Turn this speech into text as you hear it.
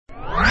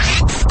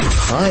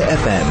High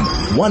FM,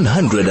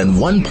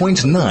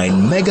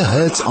 101.9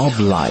 megahertz of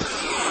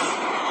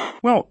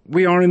life. Well,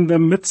 we are in the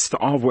midst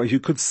of what you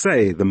could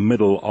say the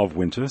middle of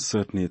winter.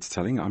 Certainly it's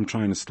telling. I'm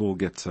trying to still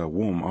get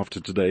warm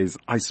after today's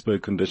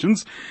iceberg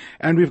conditions.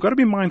 And we've got to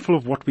be mindful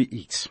of what we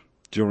eat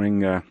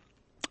during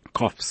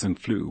coughs and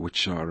flu,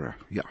 which are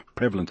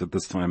prevalent at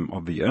this time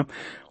of the year,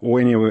 or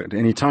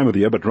any time of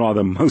the year, but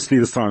rather mostly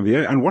this time of the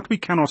year, and what we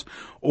cannot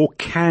or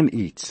can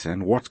eat,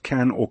 and what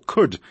can or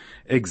could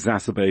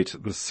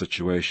exacerbate the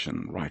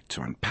situation. Right,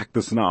 to unpack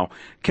this now,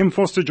 Kim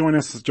Vorster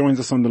joins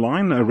us on the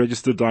line, a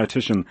registered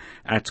dietitian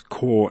at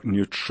Core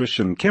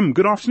Nutrition. Kim,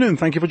 good afternoon.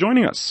 Thank you for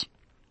joining us.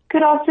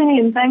 Good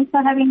afternoon. Thanks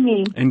for having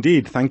me.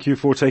 Indeed. Thank you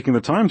for taking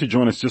the time to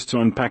join us just to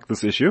unpack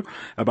this issue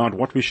about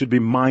what we should be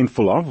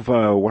mindful of,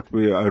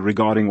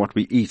 regarding what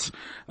we eat,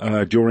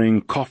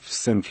 during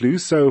coughs and flu.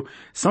 So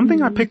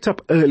something I picked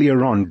up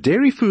earlier on,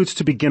 dairy foods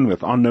to begin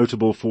with are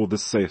notable for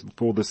this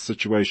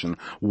situation.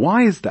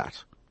 Why is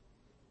that?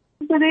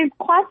 So there's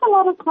quite a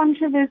lot of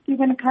controversy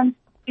when it comes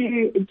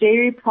to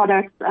dairy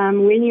products,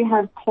 when you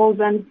have colds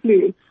and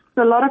flu.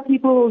 So a lot of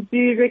people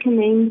do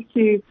recommend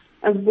to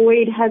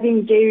avoid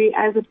having dairy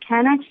as it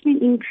can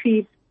actually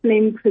increase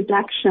phlegm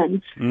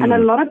production. And a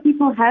lot of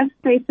people have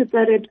stated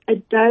that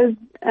it does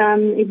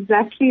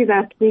exactly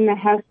that when they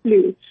have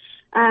flu.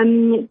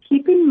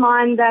 Keep in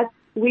mind that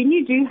when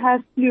you do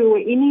have flu or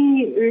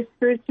any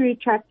respiratory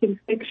tract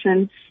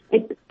infection,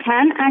 it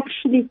can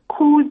actually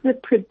cause the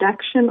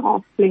production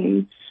of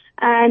phlegm.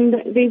 And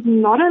there's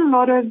not a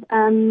lot of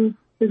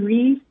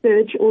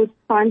research or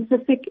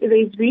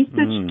there's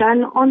research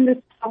done on this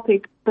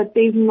topic, but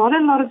there's not a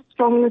lot of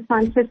strong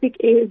scientific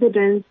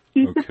evidence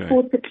to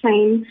support the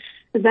claim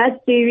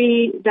that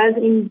dairy does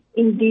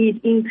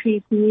indeed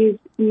increase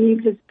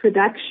mucus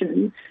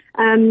production.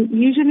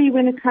 Usually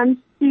when it comes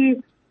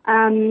to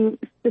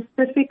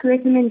specific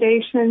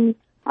recommendations,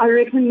 I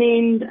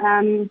recommend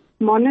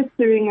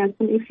monitoring it.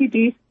 And if you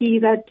do see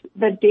that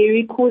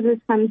dairy causes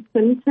some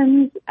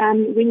symptoms,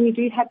 when you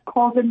do have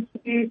cough and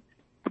flu,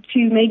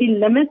 to maybe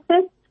limit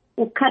it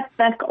or cut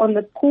back on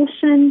the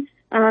portion.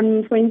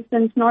 For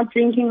instance, not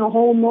drinking a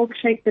whole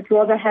milkshake, but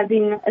rather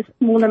having a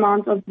small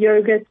amount of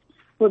yogurt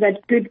for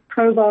that good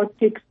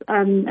probiotics,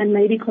 and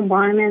maybe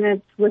combining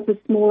it with a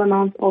small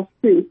amount of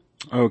fruit.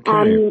 Okay.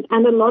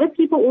 And a lot of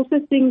people also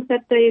think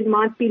that they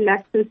might be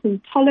lactose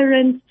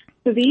intolerant.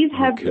 So these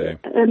have,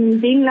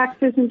 being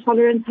lactose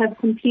intolerant, have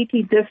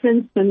completely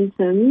different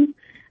symptoms,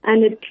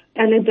 and it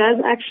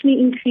does actually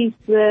increase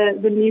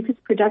the mucus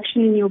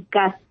production in your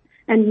gut,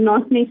 and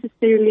not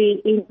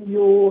necessarily in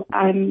your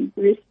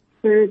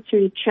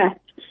respiratory tract.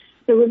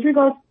 So with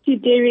regards to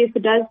dairy, if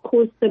it does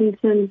cause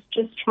symptoms,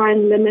 just try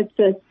and limit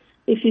it.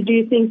 If you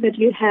do think that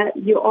you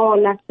are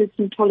lactose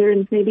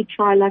intolerant, maybe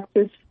try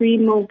lactose-free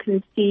milk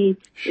and see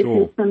if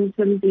your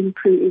symptoms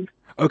improve.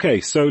 Okay,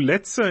 so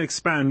let's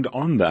expand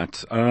on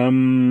that.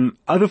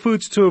 Other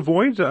foods to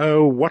avoid,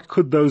 what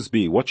could those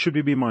be? What should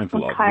we be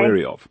mindful of,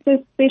 wary of? So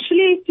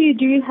especially if you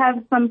do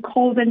have some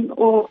cold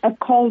or a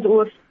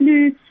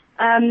flu,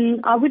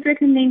 I would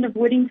recommend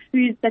avoiding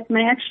foods that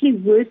may actually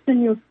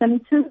worsen your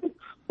symptoms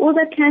or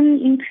that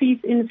can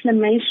increase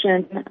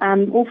inflammation,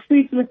 or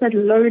foods with a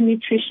low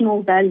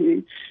nutritional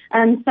value.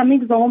 Some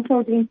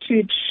examples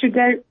include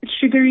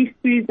sugary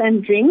foods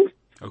and drinks.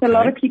 So a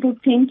lot of people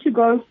tend to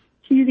go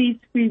to these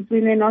foods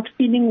when they're not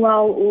feeling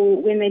well or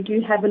when they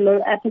do have a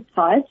low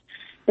appetite.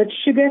 But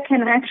sugar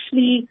can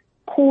actually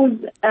cause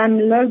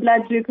low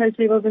blood glucose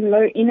levels and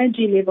low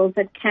energy levels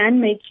that can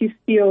make you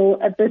feel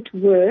a bit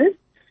worse.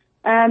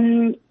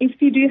 If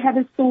you do have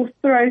a sore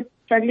throat,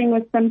 struggling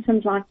with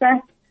symptoms like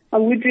that, I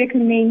would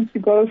recommend to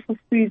go for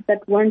foods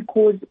that won't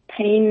cause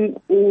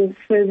pain or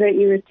further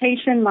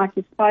irritation, like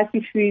the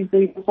spicy foods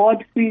or your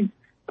hard foods,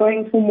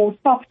 going for more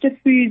softer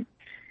foods.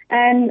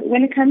 And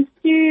when it comes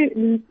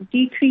to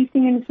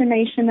decreasing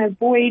inflammation,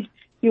 avoid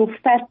your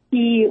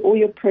fatty or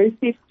your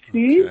processed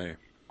foods.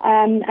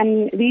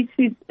 And these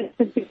foods,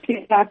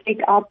 specifically like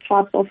take-out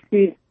types of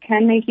foods,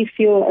 can make you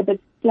feel a bit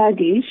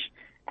sluggish.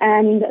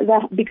 And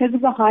because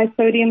of the high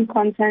sodium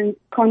content,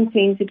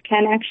 it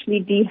can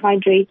actually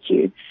dehydrate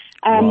you.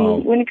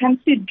 When it comes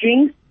to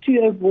drinks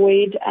to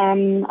avoid,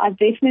 I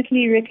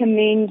definitely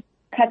recommend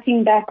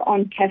cutting back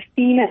on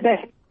caffeine a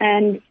bit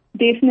and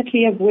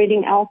definitely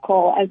avoiding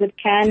alcohol, as it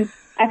can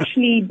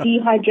actually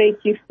dehydrate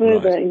you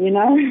further,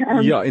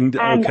 and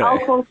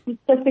alcohol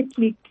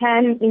specifically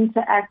can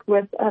interact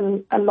with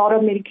a lot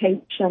of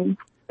medication.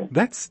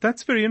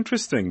 That's very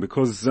interesting,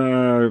 because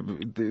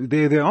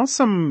there are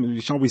some,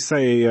 shall we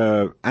say,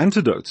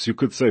 antidotes, you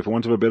could say, for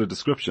want of a better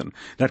description,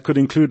 that could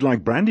include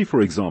like brandy,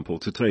 for example,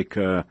 to take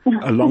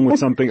along with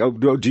something.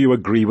 Do you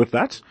agree with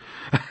that?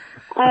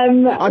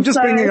 I'm just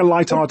bringing a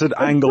light-hearted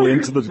angle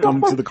into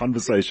the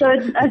conversation.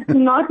 So it's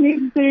not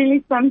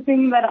necessarily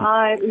something that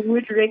I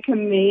would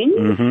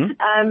recommend,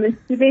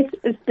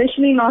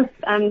 especially not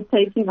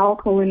taking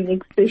alcohol in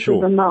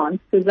excessive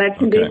amounts, because that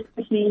can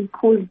definitely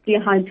cause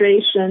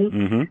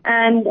dehydration.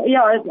 And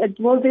it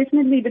will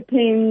definitely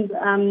depend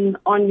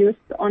on your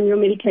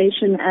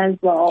medication as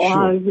well.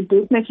 I would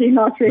definitely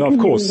not recommend. No, of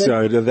course,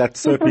 that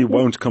certainly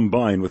won't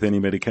combine with any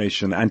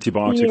medication.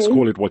 Antibiotics,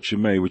 call it what you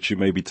may, which you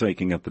may be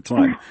taking at the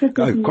time.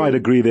 I quite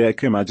agree there,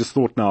 Kim. I just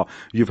thought now,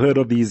 you've heard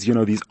of these,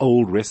 these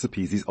old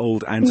recipes, these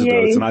old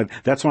antidotes, and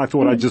that's why I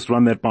thought I'd just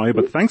run that by you,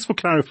 but thanks for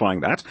clarifying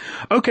that.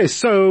 Okay,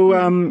 so,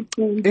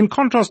 in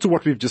contrast to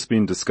what we've just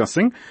been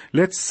discussing,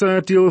 let's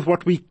deal with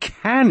what we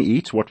can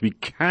eat, what we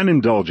can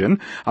indulge in.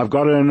 I've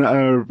got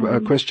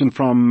a question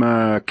from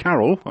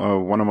Carol,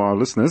 one of our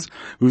listeners,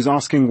 who's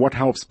asking what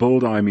helps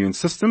build our immune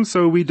system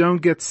so we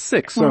don't get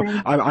sick. So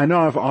I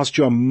know I've asked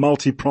you a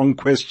multi-pronged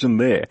question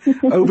there.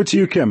 Over to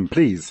you, Kim,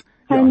 please.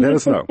 Yeah, let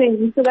us know.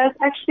 So that's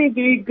actually a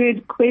very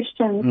good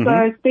question.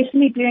 So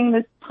especially during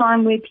this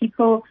time where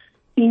people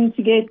seem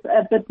to get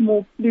a bit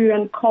more flu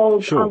and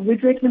cold, I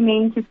would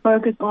recommend to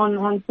focus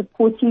on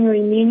supporting your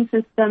immune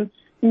system.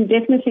 You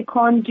definitely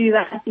can't do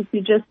that if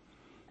you're just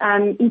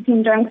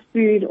eating junk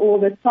food all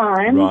the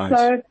time. Right.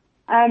 So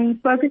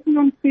focusing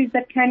on foods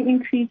that can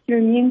increase your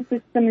immune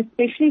system,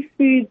 especially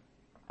foods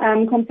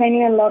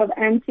containing a lot of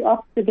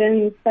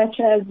antioxidants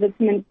such as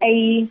vitamin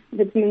A,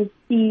 vitamin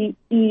C,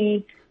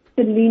 E,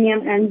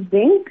 selenium, and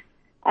zinc.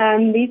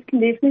 These can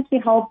definitely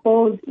help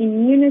build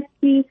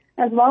immunity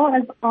as well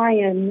as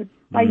iron.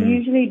 I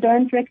usually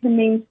don't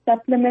recommend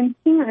supplementing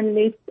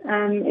unless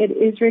it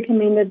is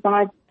recommended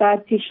by a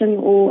dietitian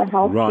or a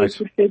healthcare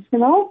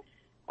professional.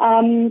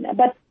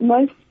 But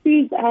most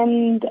foods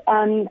and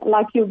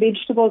like your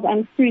vegetables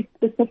and fruits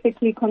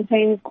specifically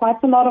contains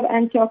quite a lot of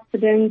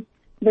antioxidants,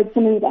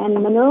 vitamins, and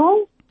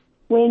minerals.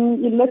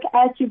 When you look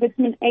at your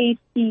vitamin A,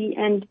 C,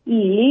 and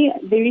E,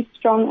 very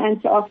strong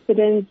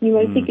antioxidants, you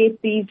mostly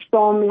get these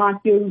from like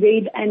your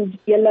red and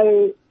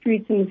yellow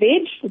fruits and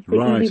veg. It's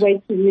an easy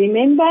way to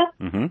remember.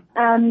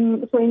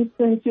 For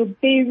instance, your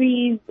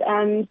berries,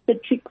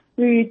 citric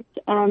fruits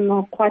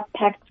are quite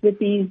packed with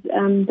these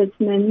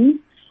vitamins.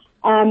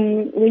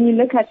 When you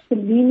look at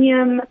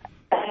selenium,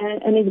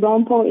 an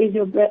example is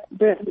your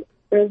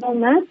Brazil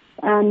nuts.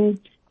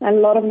 A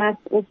lot of nuts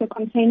also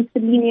contain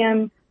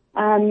selenium.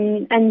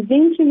 And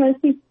zinc you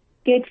mostly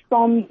get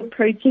from the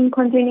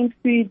protein-containing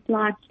foods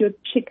like your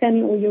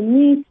chicken or your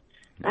meat.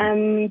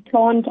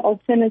 Plant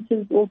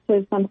alternatives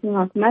also something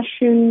like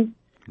mushrooms.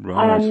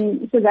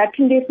 So that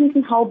can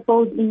definitely help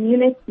build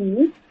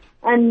immunity.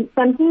 And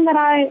something that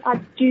I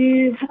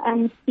do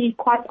see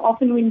quite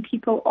often when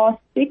people are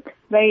sick,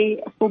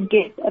 they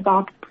forget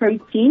about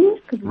protein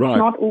because it's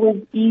not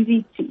always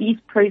easy to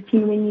eat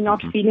protein when you're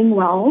not feeling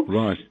well.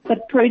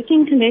 But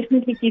protein can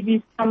definitely give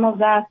you some of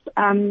that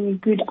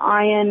good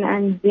iron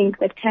and zinc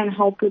that can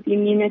help with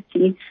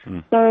immunity.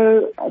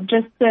 So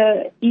just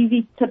an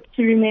easy tip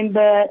to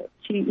remember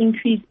to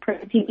increase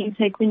protein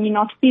intake when you're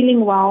not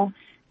feeling well.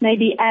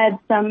 Maybe add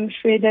some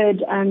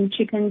shredded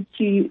chicken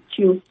to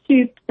your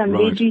soup, some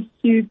veggie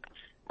soup,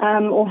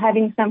 or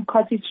having some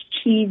cottage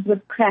cheese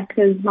with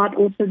crackers might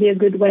also be a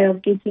good way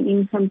of getting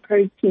in some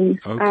protein.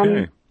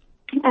 And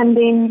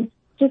then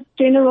just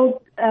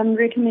general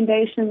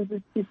recommendations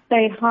is to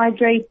stay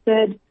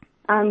hydrated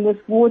with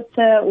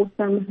water or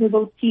some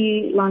herbal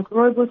tea like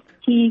rooibos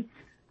tea.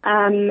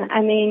 And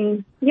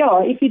then,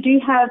 if you do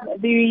have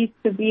very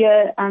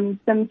severe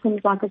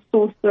symptoms like a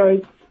sore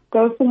throat,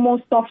 go for more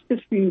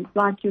softer foods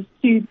like your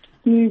soup,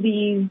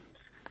 smoothies,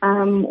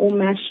 or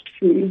mashed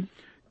foods.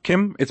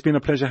 Kim, it's been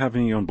a pleasure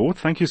having you on board.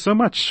 Thank you so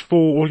much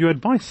for all your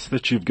advice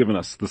that you've given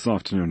us this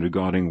afternoon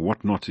regarding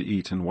what not to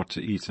eat and what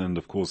to eat. And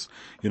of course,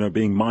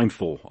 being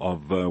mindful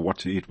of what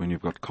to eat when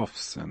you've got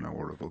coughs and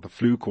or the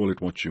flu, call it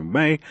what you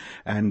may,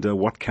 and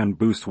what can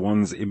boost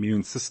one's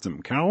immune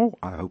system. Carol,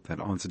 I hope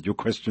that answered your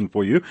question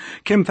for you.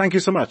 Kim, thank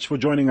you so much for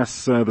joining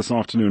us this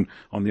afternoon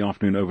on the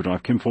Afternoon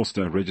Overdrive. Kim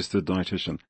Vorster, registered dietitian.